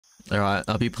Alright,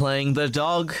 I'll be playing the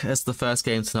dog as the first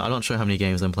game tonight. I'm not sure how many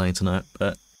games I'm playing tonight,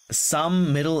 but...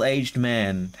 Some middle-aged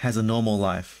man has a normal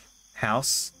life.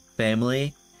 House,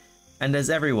 family, and as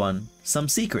everyone, some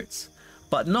secrets.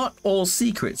 But not all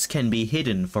secrets can be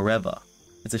hidden forever.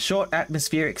 It's a short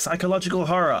atmospheric psychological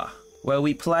horror, where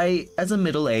we play as a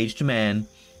middle-aged man,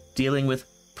 dealing with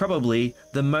probably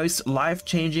the most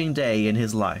life-changing day in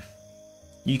his life.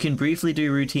 You can briefly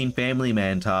do routine family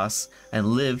man tasks and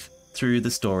live through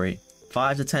the story.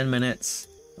 5 to 10 minutes.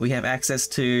 We have access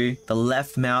to the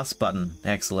left mouse button.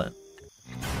 Excellent.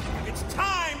 It's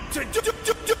time to do.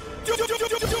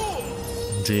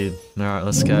 Dude, alright,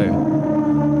 let's go.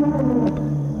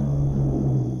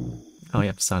 Oh,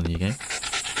 yep, start a new game.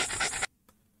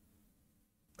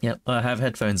 Yep, I have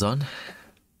headphones on.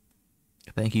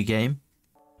 Thank you, game.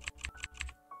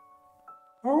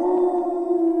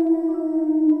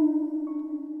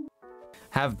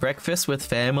 Have breakfast with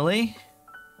family.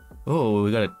 Oh,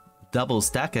 we got a double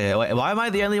stacker. Wait, why am I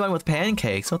the only one with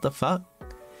pancakes? What the fuck?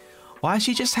 Why is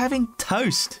she just having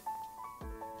toast?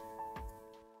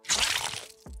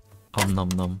 Om nom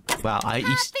nom. Wow, Happy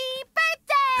birthday!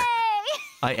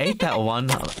 I ate that one.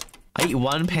 I eat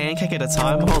one pancake at a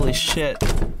time. Holy shit.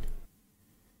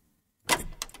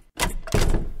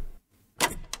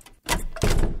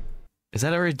 Is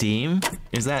that a redeem?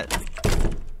 Is that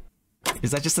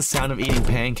just the sound of eating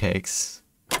pancakes?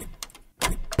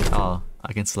 Oh,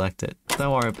 I can select it.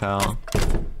 Don't worry, pal.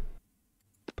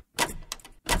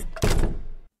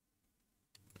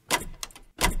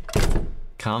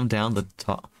 Calm down the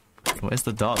top. Where's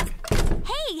the dog?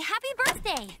 Hey, happy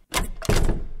birthday!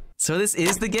 So this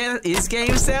is the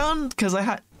game sound? Because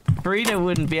Farida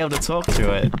wouldn't be able to talk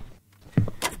to it.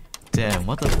 Damn,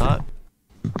 what the fuck?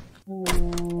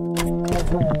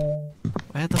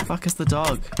 Where the fuck is the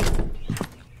dog?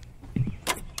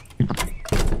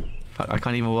 Fuck, I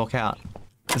can't even walk out.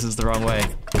 This is the wrong way.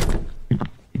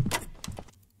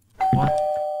 What?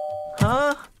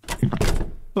 Huh?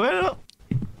 Where the...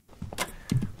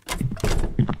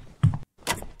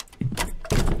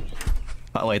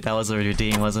 Oh wait, that was a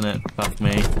redeem, wasn't it? Fuck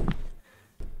me.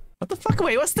 What the fuck?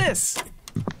 Wait, what's this?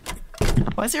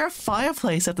 Why is there a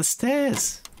fireplace at the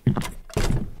stairs?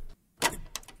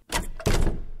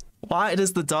 Why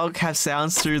does the dog have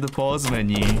sounds through the pause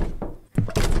menu?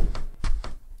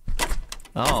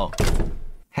 Oh.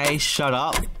 Hey, shut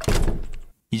up.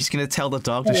 You just gonna tell the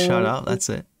dog to shut up? That's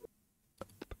it.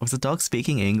 Was the dog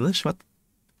speaking English? What?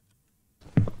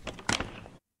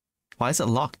 Why is it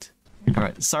locked?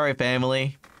 Alright, sorry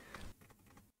family.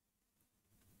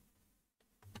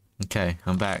 Okay,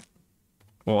 I'm back.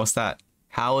 Well, what's that?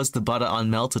 How is the butter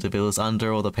unmelted if it was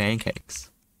under all the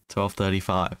pancakes?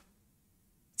 12:35.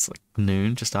 It's like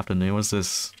noon, just after noon. What's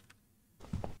this?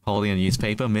 Holding a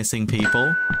newspaper, missing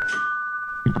people.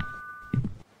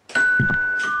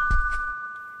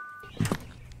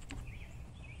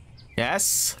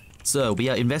 Yes? So, we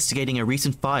are investigating a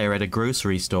recent fire at a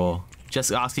grocery store.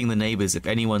 Just asking the neighbors if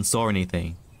anyone saw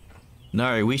anything.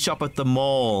 No, we shop at the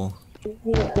mall.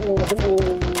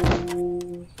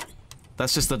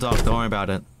 That's just the dog, don't worry about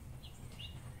it.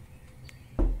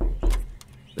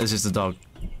 It's just a dog.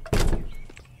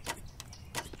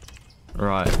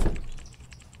 Right.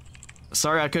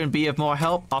 Sorry I couldn't be of more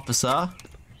help, officer.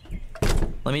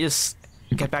 Let me just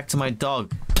get back to my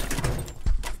dog.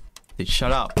 Dude,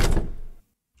 shut up.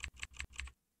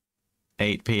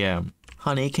 8 PM.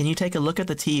 Honey, can you take a look at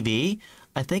the TV?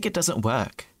 I think it doesn't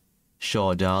work.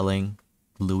 Sure, darling.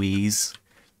 Louise,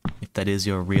 if that is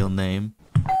your real name.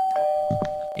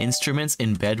 Instruments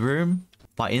in bedroom?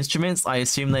 By instruments, I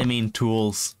assume they mean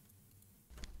tools.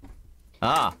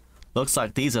 Ah, looks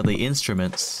like these are the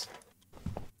instruments.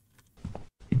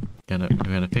 We're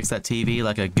gonna fix that TV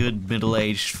like a good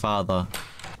middle-aged father.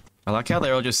 I like how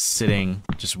they're all just sitting,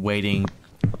 just waiting.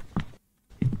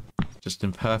 Just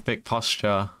in perfect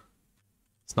posture.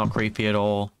 It's not creepy at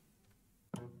all.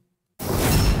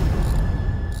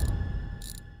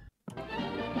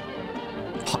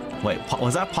 Wait,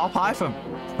 was that Popeye for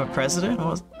president? Or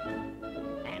was...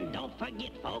 And don't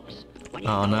forget, folks.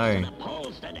 Oh no.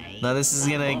 No, this is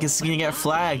gonna get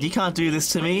flagged. You can't do this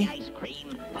to me. Ice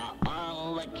cream for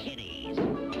all the kiddies.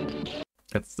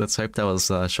 Let's hope that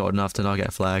was short enough to not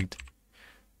get flagged.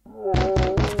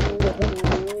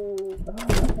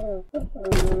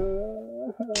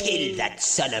 Kill that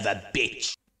son of a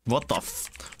bitch. What the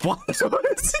what? What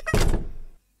is it?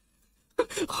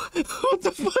 What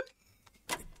the fuck?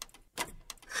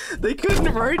 They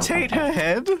couldn't rotate her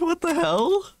head? What the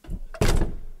hell?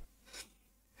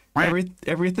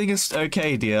 Everything is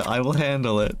okay, dear. I will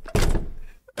handle it.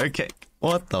 Okay.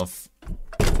 What the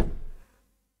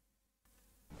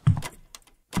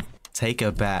Take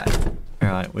a bat.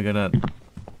 Alright, we're gonna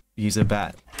use a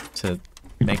bat to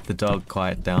make the dog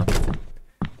quiet down.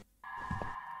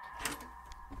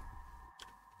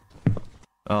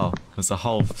 Oh, there's a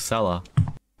whole cellar.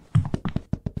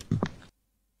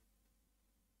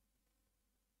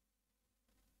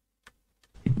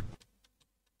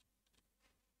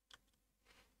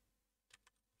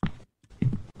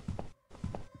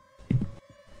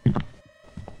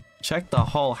 Check the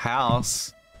whole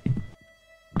house.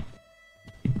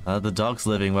 The dog's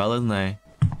living well, isn't they?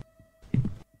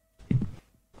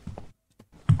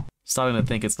 Starting to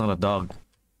think it's not a dog.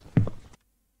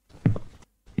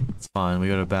 It's fine, we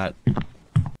got a bat.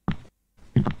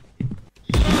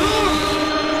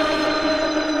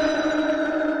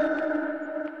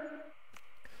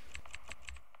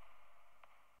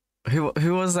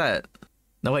 Who was that?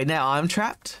 No wait, now I'm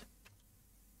trapped?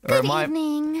 Or Good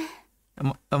evening.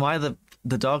 Am I the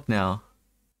dog now?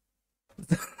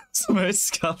 It's the most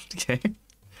scuffed game. Okay,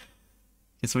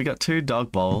 so we got 2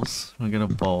 dog bowls. We're gonna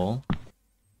bowl.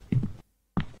 Can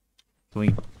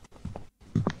we...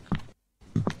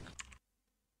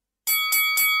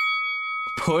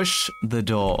 Push the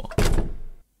door.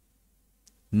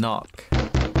 Knock.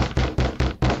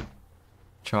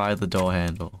 Try the door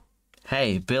handle.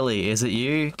 Hey, Billy, is it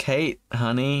you? Kate,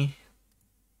 honey?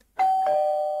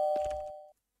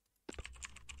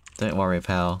 Don't worry,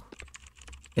 pal.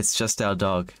 It's just our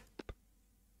dog.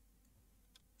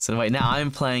 So wait, now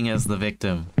I'm playing as the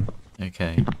victim.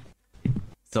 Okay.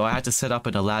 So I had to set up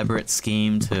an elaborate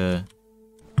scheme to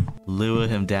lure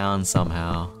him down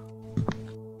somehow.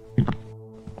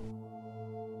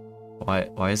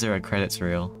 Why is there a credits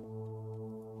reel?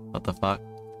 What the fuck?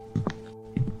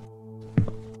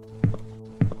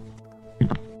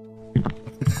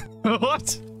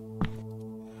 What?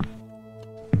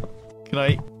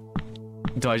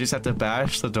 Do I just have to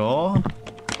bash the door?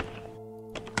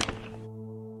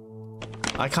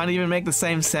 I can't even make the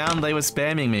same sound they were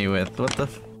spamming me with. What the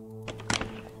f-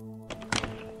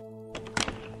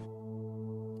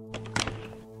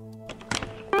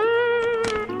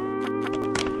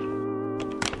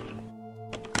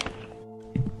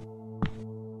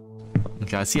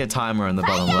 Okay, I see a timer in the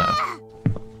bottom left.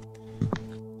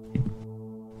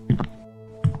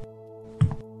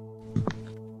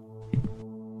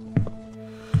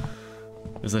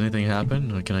 Does anything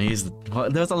happen? Or can I use the... Oh,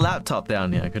 there's a laptop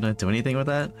down here. Can I do anything with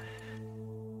that?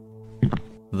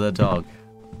 The Dog.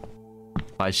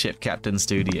 By Ship Captain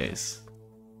Studios.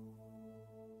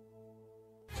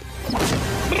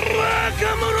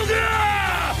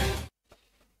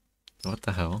 What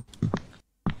the hell?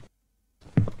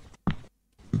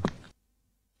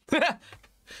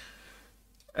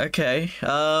 Okay,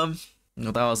 well,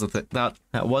 that was that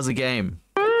was a game.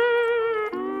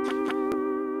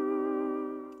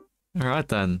 Alright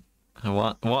then.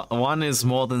 One is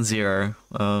more than 0.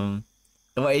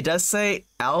 Wait, it does say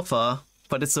alpha,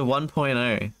 but it's a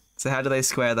 1.0. So how do they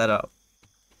square that up?